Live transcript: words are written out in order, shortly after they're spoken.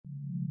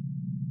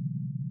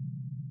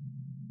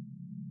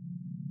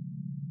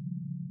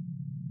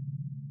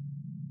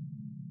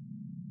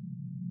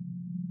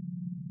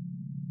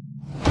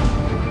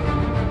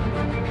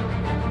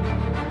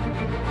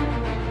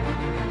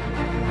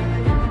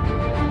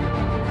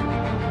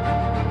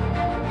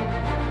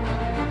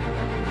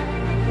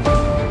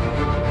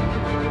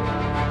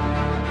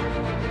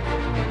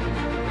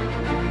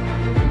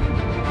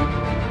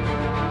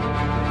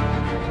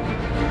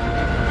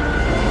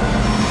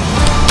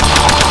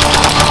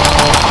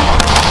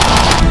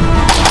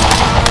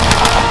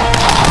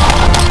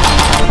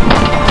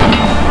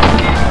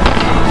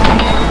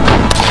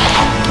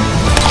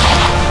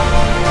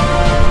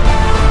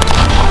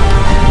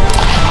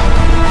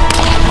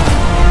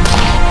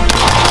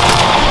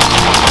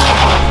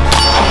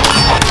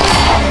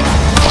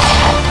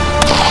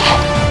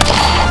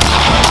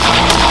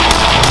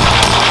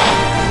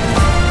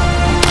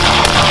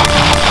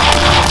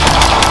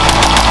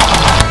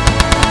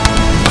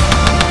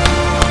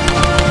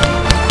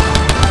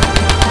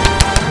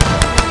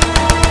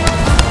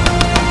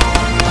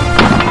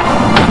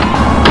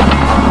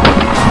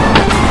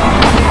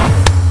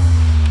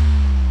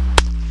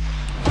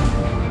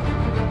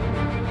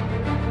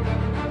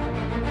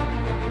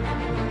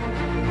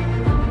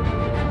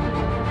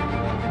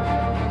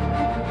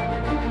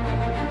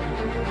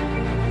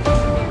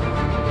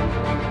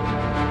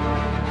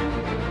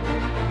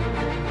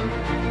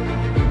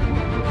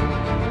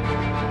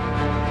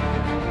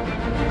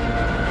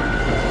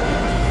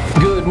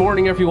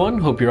morning, everyone.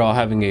 Hope you're all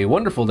having a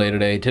wonderful day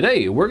today.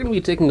 Today, we're going to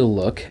be taking a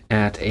look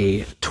at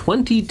a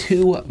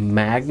 22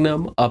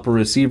 Magnum upper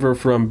receiver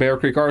from Bear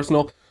Creek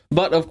Arsenal.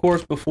 But of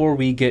course, before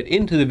we get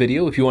into the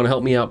video, if you want to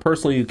help me out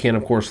personally, you can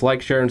of course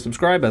like, share, and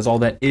subscribe, as all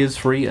that is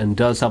free and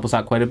does help us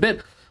out quite a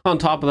bit. On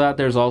top of that,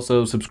 there's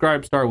also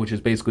Subscribestar, which is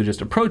basically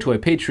just a pro to a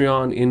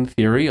Patreon in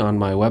theory on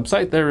my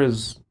website. There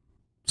is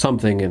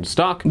something in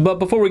stock. But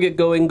before we get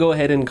going, go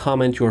ahead and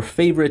comment your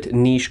favorite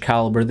niche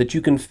caliber that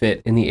you can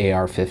fit in the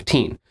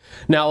AR-15.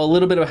 Now, a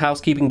little bit of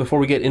housekeeping before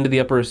we get into the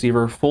upper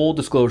receiver. Full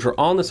disclosure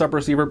on this upper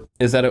receiver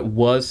is that it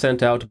was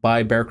sent out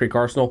by Bear Creek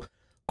Arsenal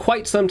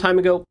quite some time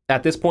ago.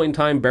 At this point in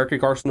time, Bear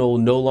Creek Arsenal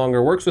no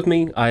longer works with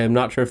me. I am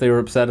not sure if they were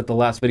upset at the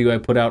last video I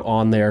put out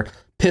on their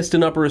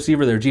piston upper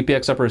receiver, their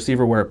GPX upper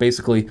receiver, where it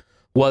basically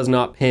was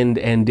not pinned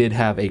and did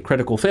have a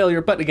critical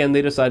failure. But again,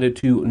 they decided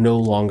to no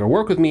longer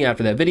work with me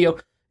after that video.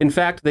 In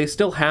fact, they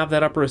still have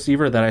that upper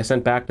receiver that I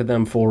sent back to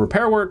them for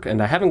repair work,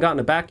 and I haven't gotten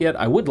it back yet.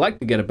 I would like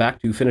to get it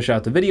back to finish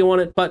out the video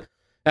on it, but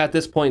at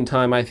this point in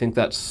time, I think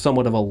that's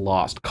somewhat of a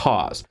lost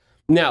cause.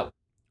 Now,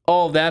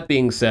 all that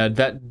being said,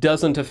 that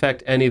doesn't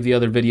affect any of the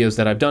other videos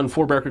that I've done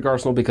for Bear Creek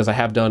Arsenal, because I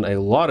have done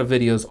a lot of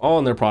videos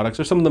on their products.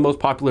 They're some of the most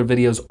popular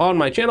videos on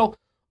my channel.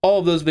 All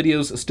of those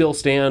videos still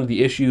stand,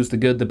 the issues, the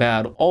good, the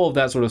bad, all of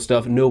that sort of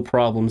stuff, no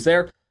problems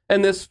there.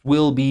 And this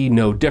will be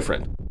no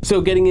different. So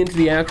getting into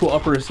the actual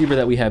upper receiver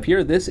that we have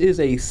here, this is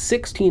a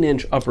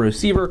 16-inch upper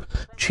receiver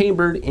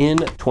chambered in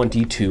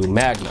 22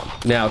 Magnum.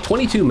 Now,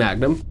 22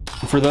 Magnum,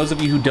 for those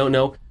of you who don't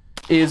know,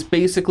 is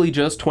basically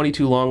just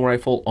 22 long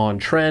rifle on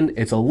trend.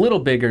 It's a little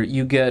bigger.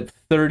 You get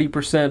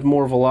 30%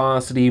 more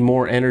velocity,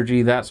 more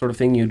energy, that sort of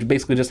thing. You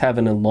basically just have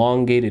an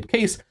elongated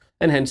case,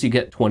 and hence you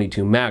get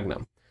 22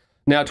 Magnum.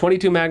 Now,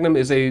 22 Magnum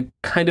is a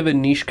kind of a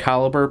niche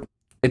caliber.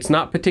 It's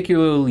not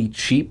particularly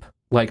cheap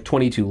like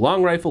 22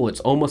 long rifle.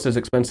 It's almost as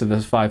expensive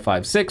as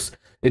 5.56.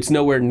 It's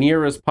nowhere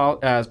near as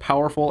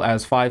powerful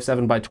as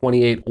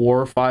 5.7x28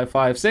 or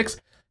 5.56.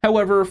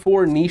 However,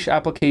 for niche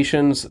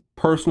applications,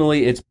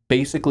 personally, it's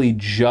basically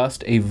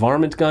just a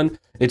varmint gun.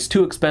 It's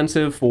too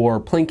expensive for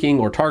plinking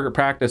or target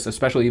practice,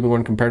 especially even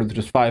when compared with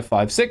just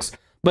 5.56,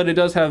 but it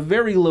does have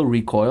very low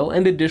recoil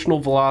and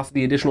additional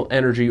velocity, additional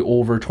energy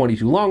over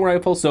 22 long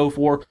rifle. So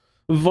for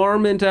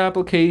varmint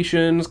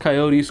applications,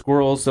 coyote,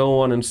 squirrels, so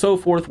on and so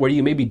forth, where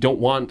you maybe don't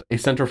want a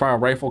centerfire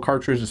rifle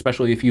cartridge,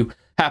 especially if you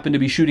happen to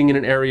be shooting in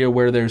an area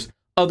where there's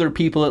other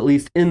people at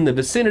least in the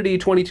vicinity,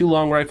 22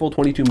 long rifle,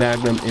 22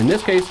 Magnum in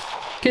this case,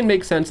 can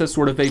make sense as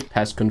sort of a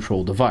pest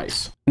control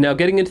device. Now,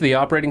 getting into the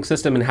operating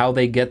system and how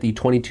they get the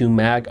 22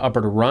 mag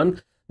upper to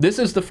run, this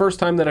is the first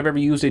time that I've ever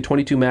used a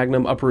 22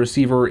 Magnum upper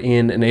receiver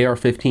in an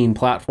AR-15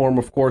 platform.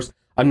 Of course,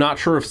 I'm not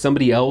sure if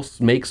somebody else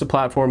makes a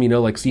platform, you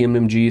know, like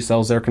CMMG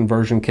sells their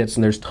conversion kits,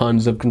 and there's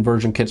tons of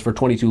conversion kits for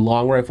 22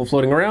 long rifle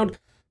floating around.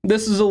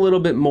 This is a little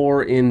bit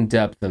more in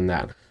depth than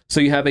that.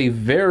 So you have a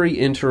very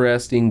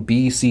interesting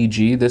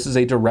BCG. This is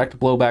a direct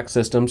blowback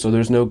system, so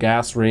there's no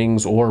gas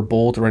rings or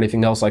bolt or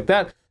anything else like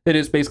that. It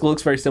is basically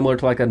looks very similar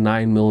to like a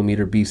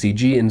 9mm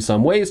BCG in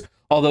some ways,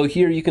 although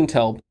here you can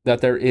tell that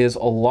there is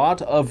a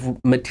lot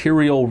of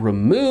material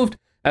removed,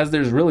 as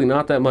there's really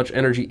not that much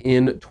energy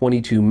in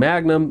 22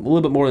 Magnum, a little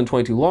bit more than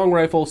 22 long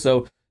rifle.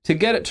 So to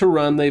get it to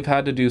run, they've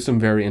had to do some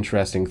very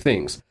interesting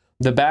things.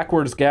 The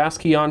backwards gas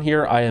key on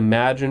here, I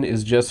imagine,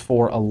 is just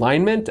for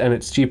alignment, and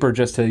it's cheaper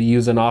just to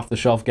use an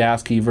off-the-shelf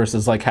gas key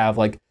versus like have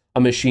like a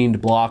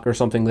machined block or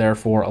something there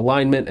for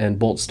alignment and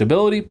bolt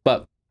stability,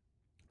 but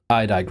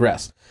I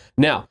digress.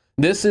 Now,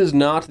 this is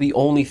not the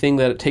only thing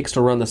that it takes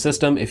to run the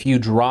system. If you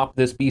drop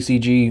this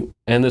BCG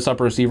and this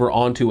upper receiver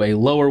onto a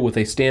lower with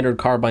a standard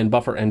carbine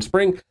buffer and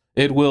spring,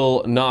 it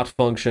will not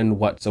function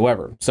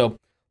whatsoever. So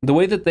the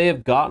way that they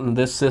have gotten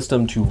this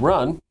system to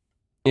run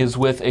is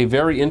with a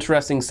very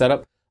interesting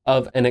setup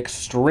of an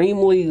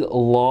extremely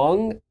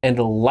long and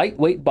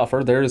lightweight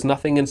buffer. There is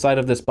nothing inside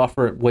of this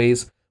buffer. It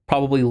weighs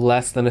probably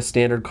less than a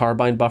standard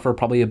carbine buffer,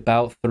 probably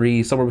about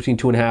somewhere between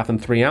 2.5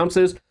 and 3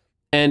 ounces.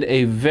 And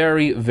a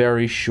very,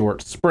 very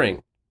short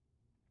spring.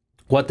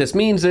 What this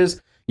means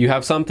is you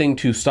have something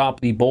to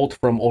stop the bolt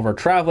from over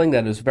traveling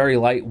that is very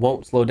light,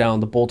 won't slow down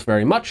the bolt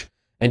very much,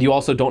 and you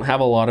also don't have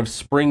a lot of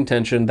spring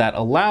tension that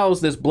allows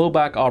this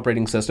blowback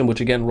operating system,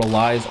 which again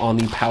relies on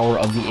the power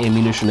of the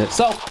ammunition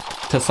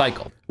itself, to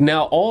cycle.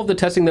 Now, all of the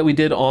testing that we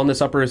did on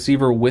this upper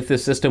receiver with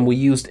this system, we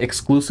used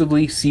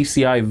exclusively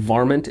CCI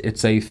varmint.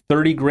 It's a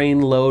 30 grain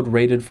load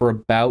rated for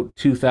about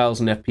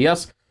 2000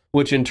 FPS.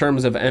 Which in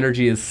terms of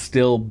energy is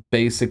still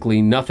basically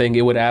nothing.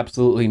 It would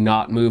absolutely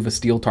not move a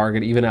steel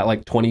target even at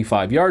like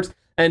 25 yards,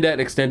 and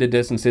at extended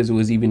distances it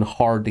was even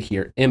hard to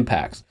hear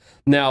impacts.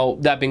 Now,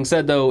 that being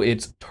said though,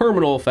 its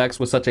terminal effects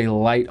with such a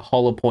light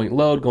hollow point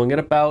load going at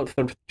about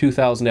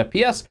 2000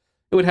 FPS,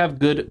 it would have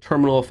good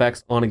terminal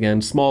effects on, again,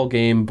 small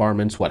game,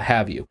 varmints, what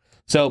have you.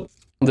 So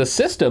the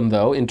system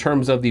though, in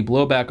terms of the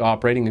blowback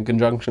operating in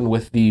conjunction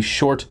with the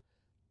short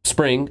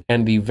spring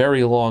and the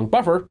very long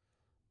buffer,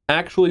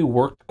 actually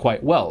worked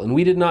quite well, and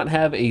we did not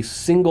have a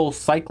single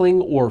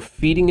cycling or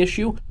feeding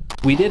issue.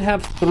 We did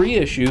have 3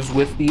 issues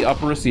with the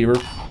upper receiver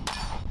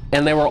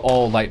and they were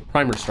all light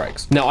primer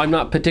strikes. Now, I'm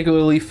not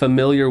particularly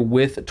familiar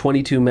with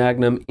 22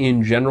 Magnum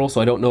in general,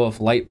 so I don't know if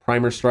light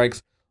primer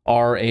strikes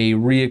are a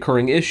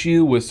reoccurring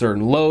issue with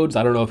certain loads.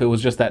 I don't know if it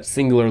was just that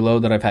singular load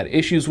that I've had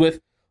issues with.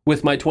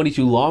 With my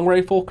 22 long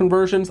rifle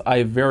conversions,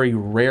 I very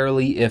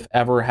rarely, if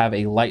ever, have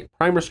a light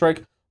primer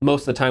strike.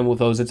 Most of the time with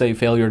those, it's a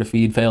failure to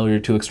feed, failure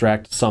to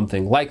extract,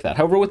 something like that.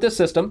 However, with this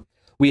system,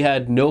 we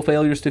had no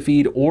failures to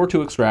feed or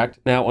to extract.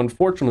 Now,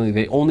 unfortunately,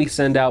 they only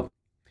send out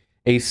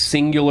a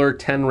singular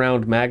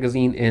 10-round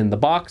magazine in the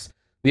box.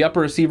 The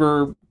upper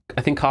receiver,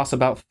 I think, costs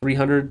about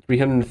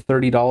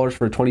 $330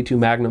 for a 22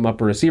 Magnum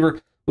upper receiver,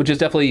 which is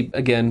definitely,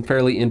 again,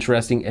 fairly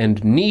interesting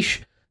and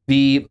niche.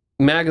 The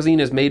magazine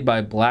is made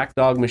by Black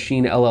Dog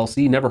Machine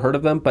LLC. Never heard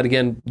of them, but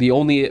again, the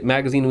only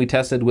magazine we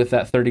tested with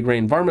that 30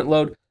 grain varmint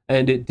load,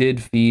 and it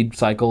did feed,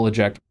 cycle,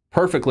 eject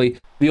perfectly.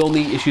 The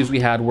only issues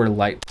we had were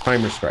light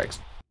primer strikes.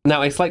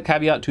 Now, a slight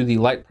caveat to the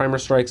light primer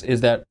strikes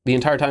is that the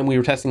entire time we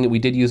were testing it, we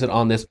did use it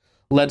on this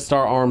Lead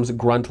Star Arms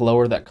grunt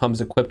lower that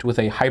comes equipped with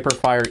a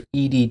Hyperfire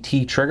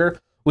EDT trigger,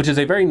 which is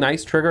a very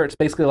nice trigger. It's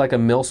basically like a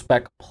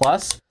mil-spec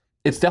plus.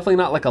 It's definitely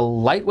not like a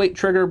lightweight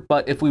trigger,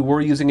 but if we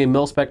were using a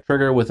mil-spec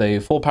trigger with a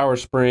full power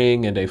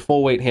spring and a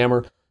full weight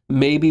hammer,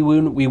 maybe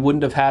we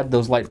wouldn't have had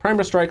those light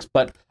primer strikes,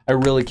 but I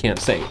really can't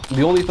say.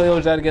 The only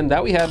failures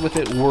that we had with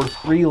it were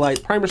 3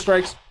 light primer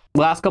strikes.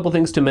 Last couple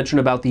things to mention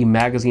about the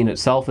magazine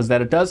itself is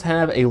that it does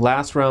have a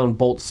last round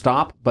bolt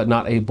stop, but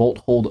not a bolt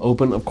hold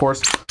open, of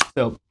course.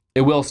 So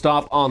it will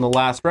stop on the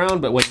last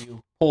round, but when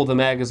you pull the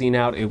magazine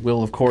out, it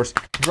will, of course,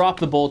 drop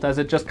the bolt as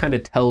it just kind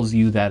of tells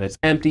you that it's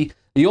empty.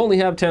 You only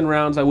have 10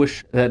 rounds. I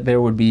wish that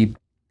there would be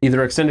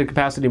either extended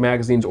capacity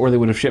magazines or they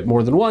would have shipped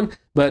more than one,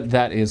 but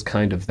that is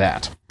kind of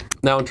that.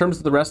 Now, in terms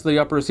of the rest of the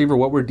upper receiver,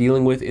 what we're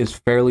dealing with is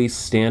fairly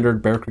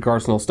standard Bear Creek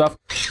Arsenal stuff.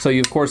 So you,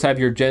 of course, have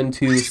your Gen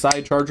 2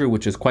 side charger,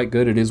 which is quite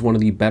good. It is one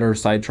of the better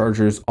side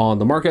chargers on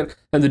the market,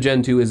 and the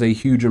Gen 2 is a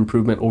huge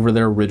improvement over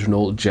their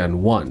original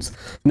Gen 1s.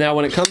 Now,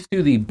 when it comes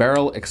to the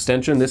barrel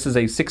extension, this is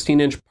a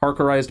 16-inch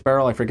Parkerized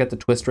barrel. I forget the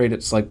twist rate.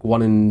 It's like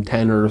 1 in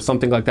 10 or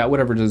something like that,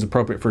 whatever it is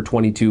appropriate for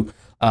 22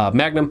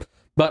 Magnum.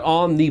 But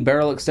on the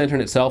barrel extension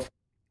itself,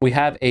 we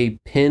have a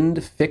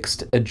pinned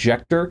fixed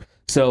ejector.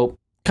 So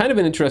kind of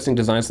an interesting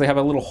design. So they have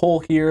a little hole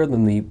here,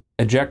 then the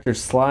ejector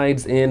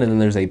slides in, and then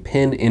there's a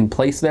pin in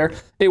place there.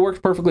 It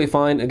worked perfectly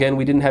fine. Again,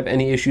 we didn't have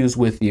any issues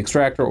with the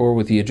extractor or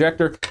with the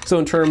ejector. So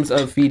in terms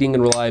of feeding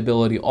and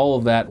reliability, all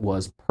of that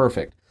was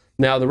perfect.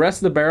 Now, the rest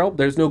of the barrel,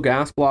 there's no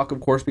gas block, of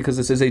course, because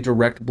this is a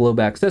direct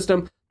blowback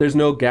system. There's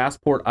no gas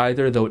port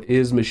either, though it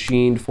is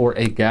machined for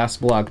a gas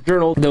block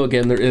journal, though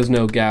again, there is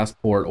no gas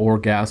port or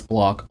gas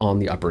block on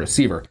the upper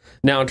receiver.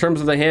 Now, in terms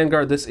of the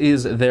handguard, this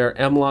is their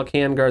MLOK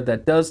handguard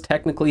that does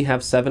technically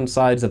have 7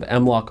 sides of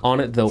MLOK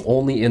on it, though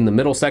only in the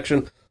middle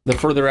section. The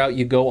further out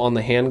you go on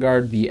the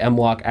handguard, the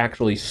MLOK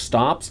actually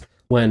stops,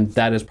 when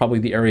that is probably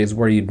the areas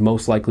where you'd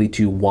most likely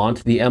to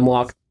want the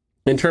MLOK.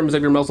 In terms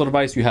of your muzzle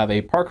device, you have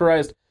a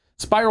Parkerized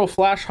spiral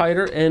flash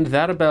hider, and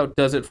that about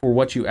does it for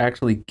what you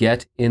actually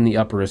get in the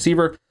upper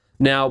receiver.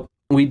 Now,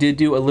 we did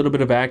do a little bit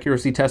of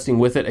accuracy testing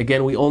with it.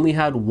 Again, we only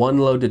had 1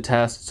 load to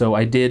test, so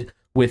I did,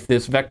 with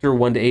this Vector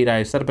 1 to 8,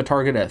 I set up a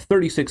target at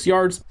 36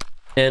 yards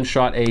and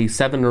shot a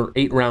 7 or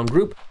 8 round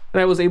group,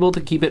 and I was able to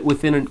keep it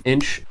within an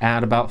inch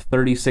at about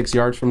 36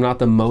 yards from not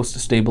the most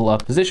stable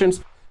up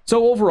positions.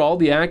 So overall,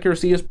 the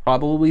accuracy is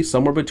probably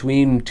somewhere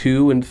between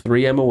 2 and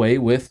 3 MOA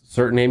with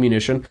certain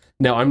ammunition.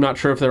 Now, I'm not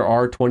sure if there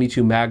are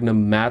 22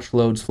 Magnum match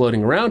loads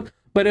floating around,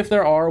 but if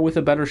there are, with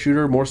a better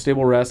shooter, more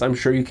stable rest, I'm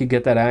sure you could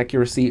get that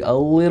accuracy a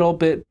little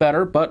bit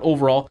better. But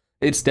overall,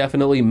 it's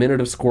definitely minute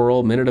of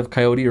squirrel, minute of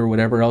coyote, or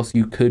whatever else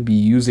you could be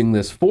using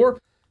this for.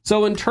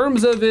 So in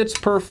terms of its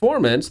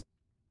performance,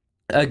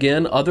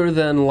 again, other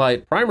than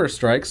light primer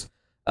strikes,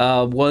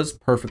 was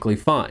perfectly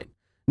fine.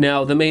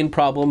 Now, the main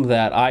problem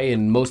that I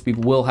and most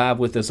people will have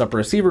with this upper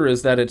receiver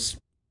is that it's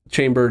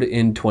chambered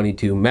in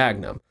 22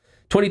 Magnum.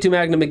 22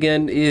 Magnum,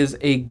 again, is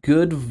a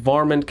good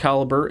varmint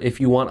caliber if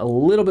you want a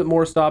little bit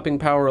more stopping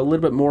power, a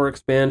little bit more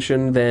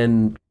expansion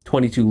than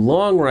 22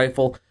 long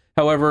rifle.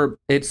 However,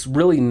 it's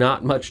really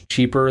not much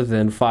cheaper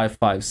than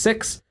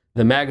 5.56.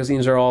 The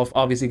magazines are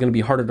obviously going to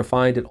be harder to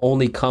find. It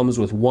only comes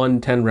with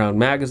 1 10-round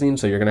magazine,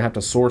 so you're going to have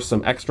to source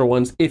some extra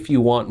ones if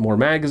you want more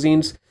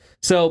magazines.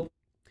 So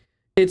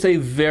it's a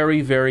very,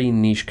 very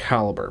niche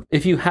caliber.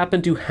 If you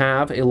happen to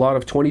have a lot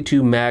of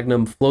 22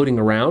 Magnum floating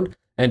around,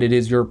 and it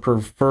is your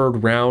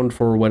preferred round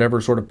for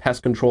whatever sort of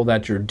pest control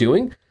that you're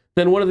doing,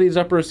 then one of these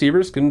upper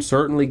receivers can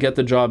certainly get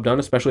the job done,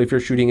 especially if you're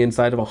shooting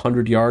inside of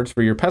 100 yards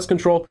for your pest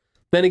control.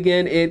 Then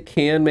again, it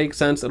can make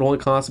sense. It only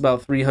costs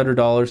about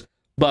 $300.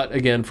 But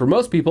again, for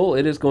most people,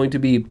 it is going to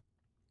be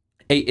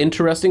an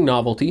interesting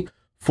novelty.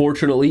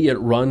 Fortunately, it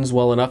runs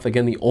well enough.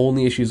 Again, the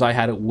only issues I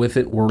had with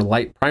it were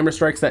light primer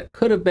strikes that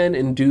could have been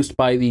induced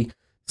by the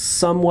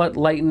somewhat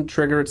lightened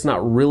trigger. It's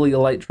not really a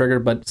light trigger,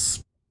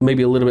 but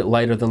maybe a little bit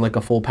lighter than like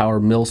a full power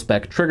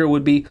mil-spec trigger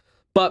would be.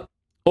 But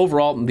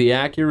overall, the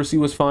accuracy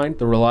was fine.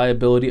 The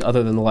reliability,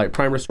 other than the light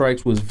primer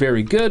strikes, was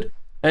very good.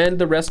 and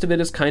the rest of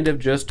it is kind of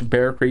just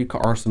Bear Creek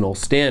Arsenal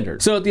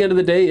standard. So at the end of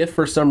the day, if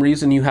for some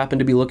reason you happen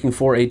to be looking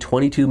for a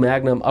 22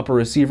 Magnum upper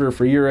receiver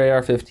for your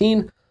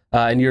AR-15,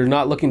 and you're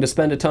not looking to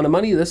spend a ton of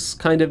money, this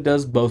kind of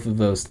does both of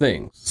those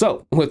things.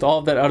 So with all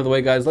of that out of the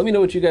way, guys, let me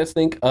know what you guys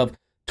think of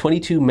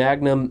 22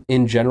 Magnum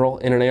in general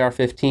in an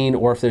AR-15,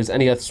 or if there's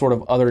any sort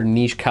of other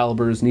niche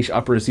calibers, niche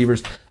upper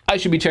receivers I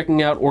should be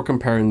checking out or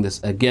comparing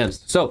this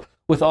against. So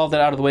with all of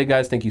that out of the way,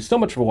 guys, thank you so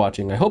much for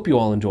watching. I hope you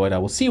all enjoyed. I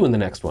will see you in the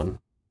next one.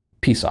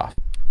 Peace off.